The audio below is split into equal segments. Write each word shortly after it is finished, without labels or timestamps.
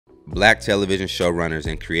Black television showrunners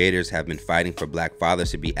and creators have been fighting for black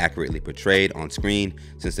fathers to be accurately portrayed on screen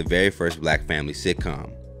since the very first black family sitcom.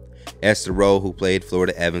 Esther Rowe, who played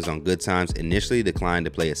Florida Evans on Good Times, initially declined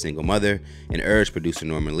to play a single mother and urged producer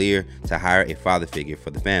Norman Lear to hire a father figure for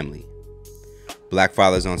the family. Black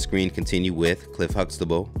fathers on screen continue with Cliff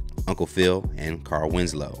Huxtable, Uncle Phil, and Carl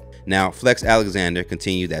Winslow. Now, Flex Alexander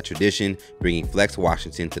continued that tradition, bringing Flex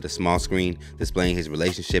Washington to the small screen, displaying his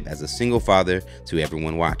relationship as a single father to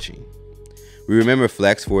everyone watching. We remember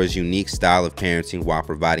Flex for his unique style of parenting while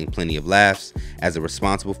providing plenty of laughs, as a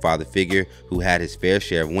responsible father figure who had his fair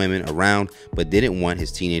share of women around but didn't want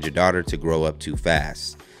his teenager daughter to grow up too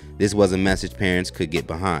fast. This was a message parents could get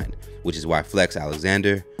behind, which is why Flex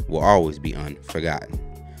Alexander will always be unforgotten.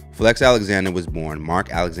 Flex Alexander was born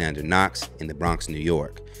Mark Alexander Knox in the Bronx, New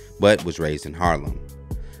York, but was raised in Harlem.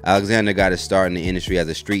 Alexander got his start in the industry as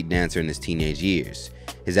a street dancer in his teenage years.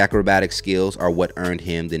 His acrobatic skills are what earned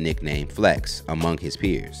him the nickname Flex among his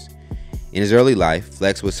peers. In his early life,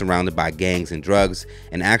 Flex was surrounded by gangs and drugs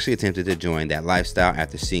and actually attempted to join that lifestyle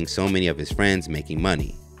after seeing so many of his friends making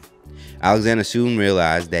money. Alexander soon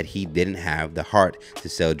realized that he didn't have the heart to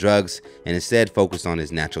sell drugs and instead focused on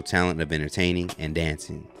his natural talent of entertaining and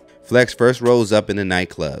dancing. Flex first rose up in the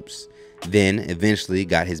nightclubs, then eventually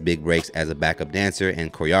got his big breaks as a backup dancer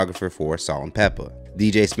and choreographer for Salt-N-Pepa.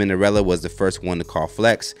 DJ Spinderella was the first one to call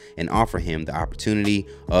Flex and offer him the opportunity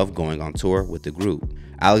of going on tour with the group.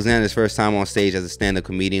 Alexander's first time on stage as a stand-up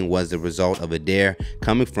comedian was the result of a dare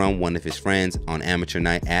coming from one of his friends on amateur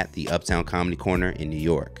night at the Uptown Comedy Corner in New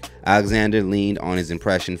York. Alexander leaned on his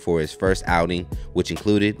impression for his first outing, which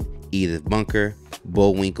included Edith Bunker,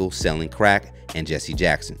 Bullwinkle selling crack, and Jesse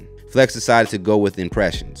Jackson. Flex decided to go with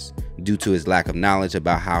impressions, due to his lack of knowledge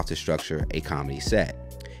about how to structure a comedy set.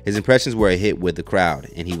 His impressions were a hit with the crowd,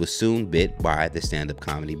 and he was soon bit by the stand-up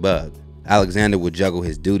comedy bug. Alexander would juggle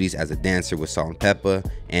his duties as a dancer with Salt-N-Pepa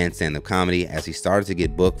and stand-up comedy as he started to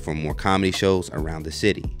get booked for more comedy shows around the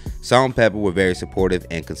city. Salt-N-Pepa were very supportive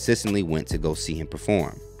and consistently went to go see him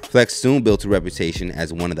perform. Flex soon built a reputation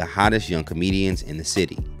as one of the hottest young comedians in the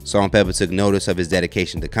city. Salt-N-Pepa took notice of his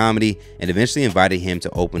dedication to comedy and eventually invited him to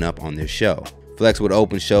open up on their show. Flex would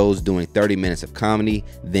open shows doing 30 minutes of comedy,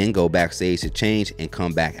 then go backstage to change and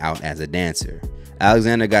come back out as a dancer.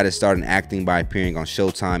 Alexander got his start in acting by appearing on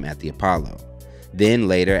Showtime at the Apollo, then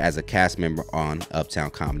later as a cast member on Uptown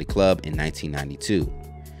Comedy Club in 1992.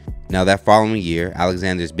 Now that following year,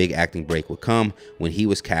 Alexander's big acting break would come when he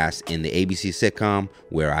was cast in the ABC sitcom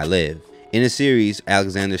Where I Live. In the series,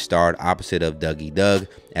 Alexander starred opposite of Dougie Doug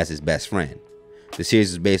as his best friend. The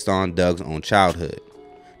series is based on Doug's own childhood.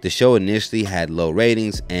 The show initially had low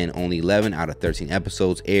ratings and only 11 out of 13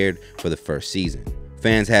 episodes aired for the first season.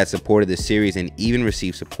 Fans had supported the series and even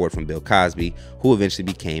received support from Bill Cosby, who eventually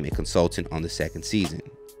became a consultant on the second season.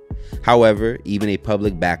 However, even a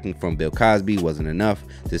public backing from Bill Cosby wasn't enough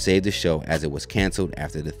to save the show, as it was canceled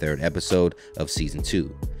after the third episode of season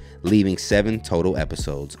 2, leaving 7 total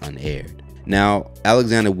episodes unaired. Now,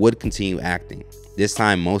 Alexander would continue acting, this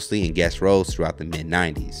time mostly in guest roles throughout the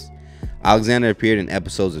mid-90s. Alexander appeared in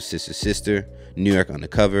episodes of Sister Sister, New York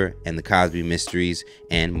Undercover, and The Cosby Mysteries,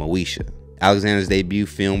 and Moesha. Alexander's debut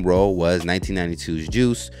film role was 1992's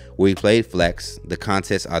Juice, where he played Flex, the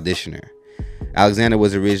contest auditioner. Alexander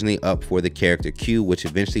was originally up for the character Q, which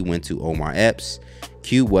eventually went to Omar Epps.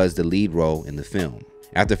 Q was the lead role in the film.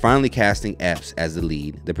 After finally casting Epps as the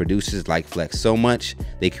lead, the producers liked Flex so much,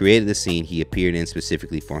 they created the scene he appeared in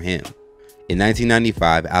specifically for him. In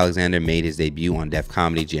 1995, Alexander made his debut on Def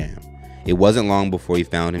Comedy Jam. It wasn't long before he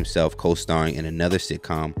found himself co-starring in another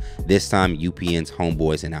sitcom, this time UPN's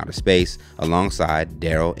Homeboys in Outer Space, alongside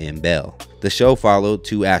Daryl M. Bell. The show followed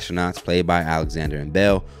 2 astronauts played by Alexander and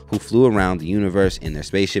Bell, who flew around the universe in their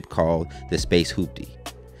spaceship called the Space Hoopty.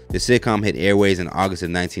 The sitcom hit airways in August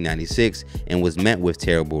of 1996 and was met with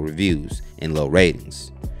terrible reviews and low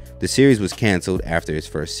ratings. The series was canceled after its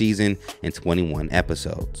first season and 21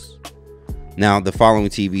 episodes. Now, the following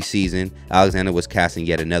TV season, Alexander was cast in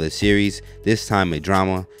yet another series, this time a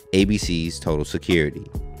drama, ABC's Total Security.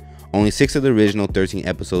 Only 6 of the original 13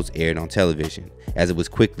 episodes aired on television, as it was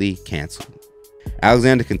quickly canceled.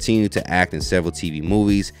 Alexander continued to act in several TV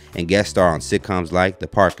movies and guest star on sitcoms like The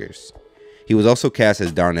Parkers. He was also cast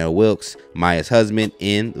as Darnell Wilkes, Maya's husband,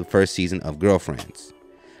 in the first season of Girlfriends.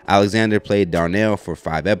 Alexander played Darnell for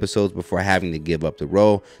 5 episodes before having to give up the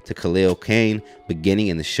role to Khalil Kain beginning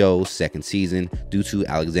in the show's second season due to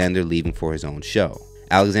Alexander leaving for his own show.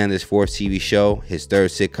 Alexander's 4th TV show, his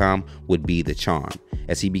 3rd sitcom, would be The Charm,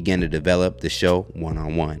 as he began to develop the show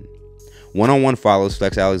one-on-one. 101 follows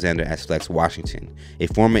Flex Alexander as Flex Washington, a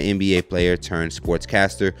former NBA player turned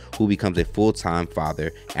sportscaster who becomes a full-time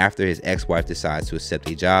father after his ex-wife decides to accept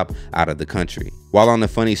a job out of the country. While on the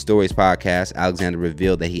Funny Stories podcast, Alexander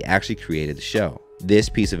revealed that he actually created the show. This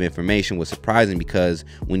piece of information was surprising because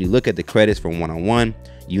when you look at the credits for 101,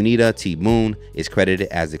 Unita T. Boone is credited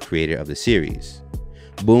as the creator of the series.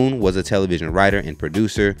 Boone was a television writer and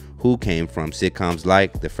producer who came from sitcoms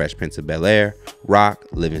like The Fresh Prince of Bel-Air, Rock,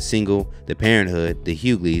 Living Single, The Parenthood, The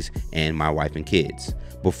Hughleys, and My Wife and Kids,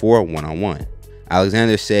 before 101.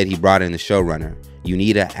 Alexander said he brought in the showrunner,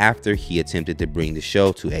 Unita, after he attempted to bring the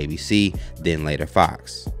show to ABC, then later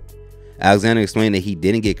Fox. Alexander explained that he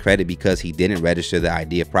didn't get credit because he didn't register the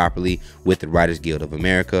idea properly with the Writers Guild of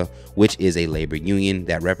America, which is a labor union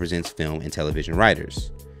that represents film and television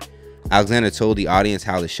writers. Alexander told the audience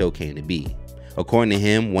how the show came to be. According to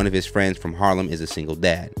him, one of his friends from Harlem is a single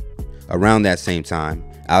dad. Around that same time,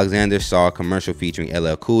 Alexander saw a commercial featuring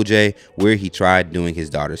LL Cool J where he tried doing his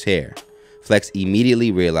daughter's hair. Flex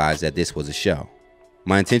immediately realized that this was a show.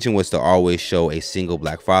 My intention was to always show a single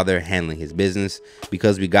black father handling his business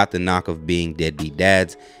because we got the knock of being deadbeat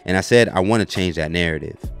dads, and I said I want to change that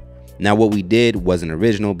narrative. Now what we did wasn't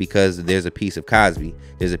original because there's a piece of Cosby,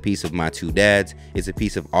 there's a piece of My Two Dads, it's a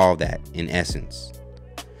piece of all that in essence.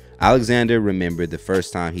 Alexander remembered the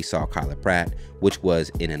first time he saw Kyla Pratt, which was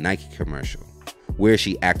in a Nike commercial, where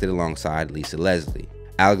she acted alongside Lisa Leslie.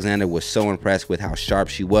 Alexander was so impressed with how sharp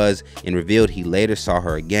she was and revealed he later saw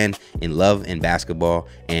her again in Love and Basketball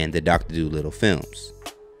and the Dr. Dolittle films.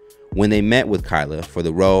 When they met with Kyla for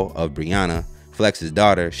the role of Brianna, Flex's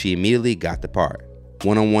daughter, she immediately got the part.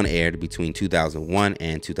 101 aired between 2001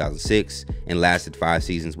 and 2006 and lasted 5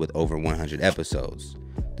 seasons with over 100 episodes.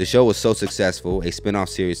 The show was so successful, a spin-off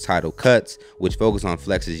series titled Cuts, which focused on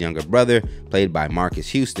Flex's younger brother, played by Marcus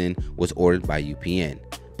Houston, was ordered by UPN,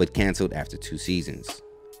 but canceled after 2 seasons.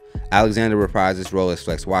 Alexander reprised his role as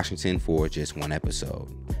Flex Washington for just 1 episode.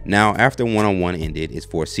 Now, after 101 ended its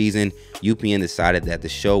 4th season, UPN decided that the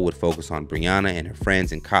show would focus on Brianna and her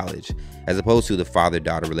friends in college, as opposed to the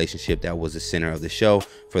father-daughter relationship that was the center of the show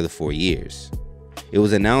for the 4 years. It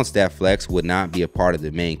was announced that Flex would not be a part of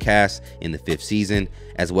the main cast in the 5th season,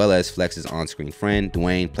 as well as Flex's on-screen friend,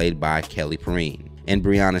 Dwayne, played by Kelly Perrine, and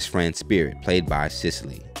Brianna's friend, Spirit, played by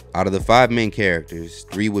Cicely. Out of the 5 main characters,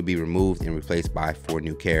 3 would be removed and replaced by 4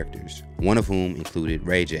 new characters, one of whom included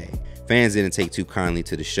Ray J. Fans didn't take too kindly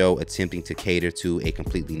to the show attempting to cater to a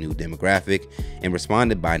completely new demographic and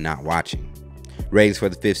responded by not watching. Ratings for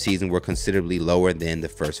the 5th season were considerably lower than the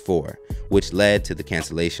first 4, which led to the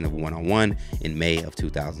cancellation of 101 in May of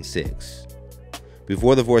 2006.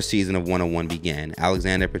 Before the 4th season of 101 began,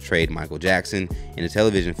 Alexander portrayed Michael Jackson in the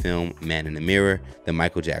television film Man in the Mirror, The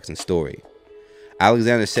Michael Jackson Story.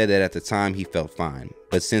 Alexander said that at the time he felt fine,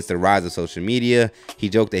 but since the rise of social media, he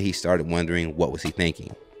joked that he started wondering what was he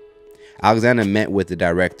thinking. Alexander met with the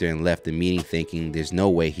director and left the meeting thinking there's no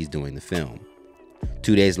way he's doing the film.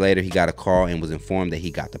 2 days later, he got a call and was informed that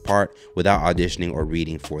he got the part without auditioning or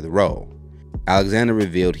reading for the role. Alexander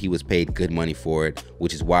revealed he was paid good money for it,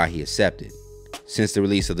 which is why he accepted. Since the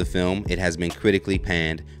release of the film, it has been critically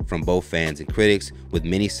panned from both fans and critics, with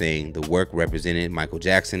many saying the work represented Michael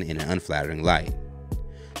Jackson in an unflattering light.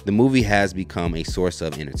 The movie has become a source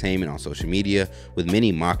of entertainment on social media, with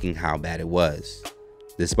many mocking how bad it was.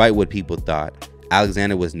 Despite what people thought,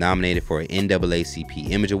 Alexander was nominated for an NAACP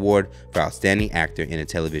Image Award for Outstanding Actor in a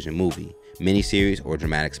Television Movie, Miniseries, or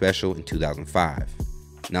Dramatic Special in 2005.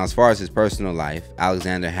 Now, as far as his personal life,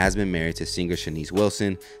 Alexander has been married to singer Shanice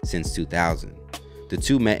Wilson since 2000. The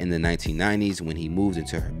two met in the 1990s when he moved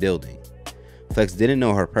into her building. Flex didn't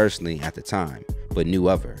know her personally at the time, but knew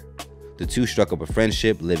of her. The two struck up a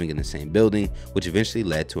friendship living in the same building, which eventually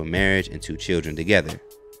led to a marriage and 2 children together.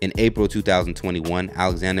 In April 2021,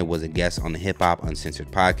 Alexander was a guest on the Hip Hop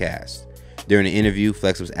Uncensored podcast. During the interview,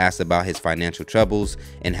 Flex was asked about his financial troubles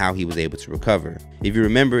and how he was able to recover. If you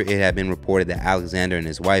remember, it had been reported that Alexander and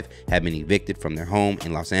his wife had been evicted from their home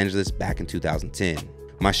in Los Angeles back in 2010.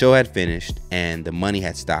 My show had finished and the money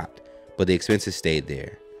had stopped, but the expenses stayed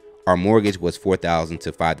there. Our mortgage was $4,000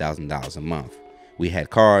 to $5,000 a month. We had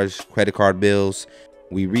cars, credit card bills.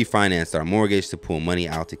 We refinanced our mortgage to pull money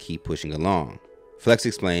out to keep pushing along. Flex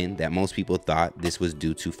explained that most people thought this was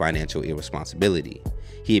due to financial irresponsibility.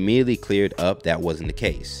 He immediately cleared up that wasn't the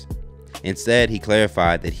case. Instead, he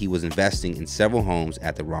clarified that he was investing in several homes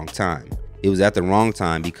at the wrong time. It was at the wrong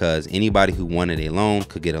time because anybody who wanted a loan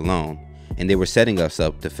could get a loan, and they were setting us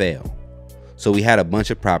up to fail. So we had a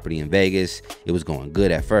bunch of property in Vegas. It was going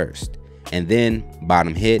good at first, and then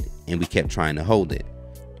bottom hit and we kept trying to hold it.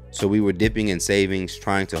 So we were dipping in savings,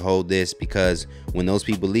 trying to hold this because when those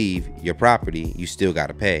people leave your property, you still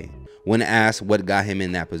gotta pay. When asked what got him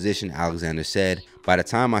in that position, Alexander said, "By the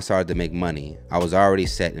time I started to make money, I was already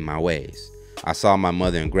set in my ways. I saw my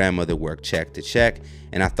mother and grandmother work check to check,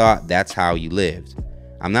 and I thought that's how you lived.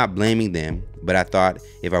 I'm not blaming them, but I thought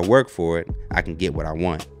if I work for it, I can get what I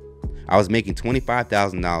want. I was making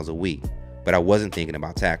 $25,000 a week, but I wasn't thinking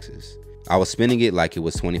about taxes. I was spending it like it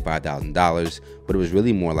was $25,000, but it was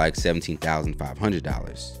really more like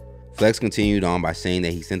 $17,500. Flex continued on by saying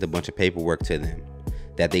that he sent a bunch of paperwork to them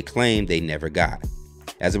that they claimed they never got.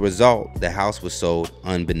 As a result, the house was sold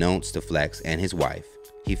unbeknownst to Flex and his wife.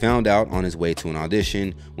 He found out on his way to an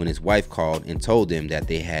audition when his wife called and told him that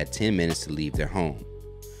they had 10 minutes to leave their home.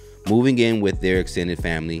 Moving in with their extended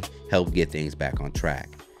family helped get things back on track.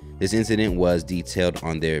 This incident was detailed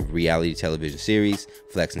on their reality television series,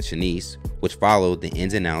 Flex and Shanice, which followed the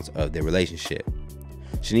ins and outs of their relationship.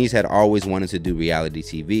 Shanice had always wanted to do reality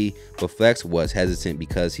TV, but Flex was hesitant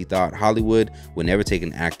because he thought Hollywood would never take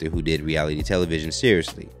an actor who did reality television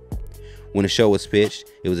seriously. When the show was pitched,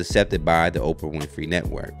 it was accepted by the Oprah Winfrey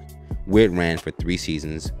Network, where it ran for 3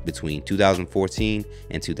 seasons between 2014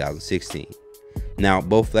 and 2016. Now,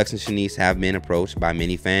 both Flex and Shanice have been approached by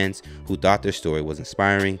many fans who thought their story was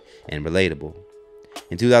inspiring and relatable.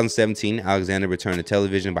 In 2017, Alexander returned to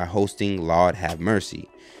television by hosting Lord Have Mercy,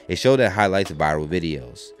 a show that highlights viral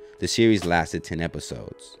videos. The series lasted 10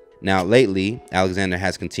 episodes. Now, lately, Alexander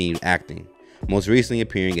has continued acting, most recently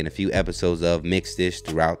appearing in a few episodes of Mixed-ish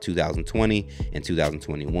throughout 2020 and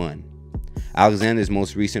 2021. Alexander's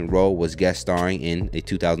most recent role was guest starring in a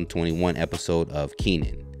 2021 episode of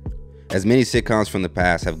Kenan. As many sitcoms from the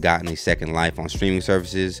past have gotten a second life on streaming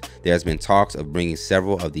services, there has been talks of bringing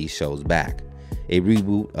several of these shows back. A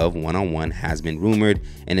reboot of One-on-One has been rumored,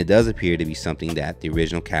 and it does appear to be something that the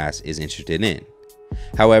original cast is interested in.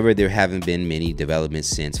 However, there haven't been many developments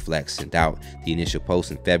since Flex sent out the initial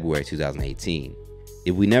post in February 2018.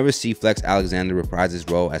 If we never see Flex Alexander reprise his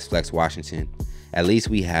role as Flex Washington, at least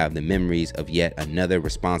we have the memories of yet another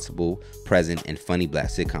responsible, present, and funny black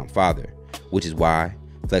sitcom father, which is why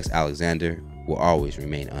Flex Alexander will always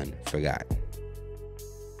remain unforgotten.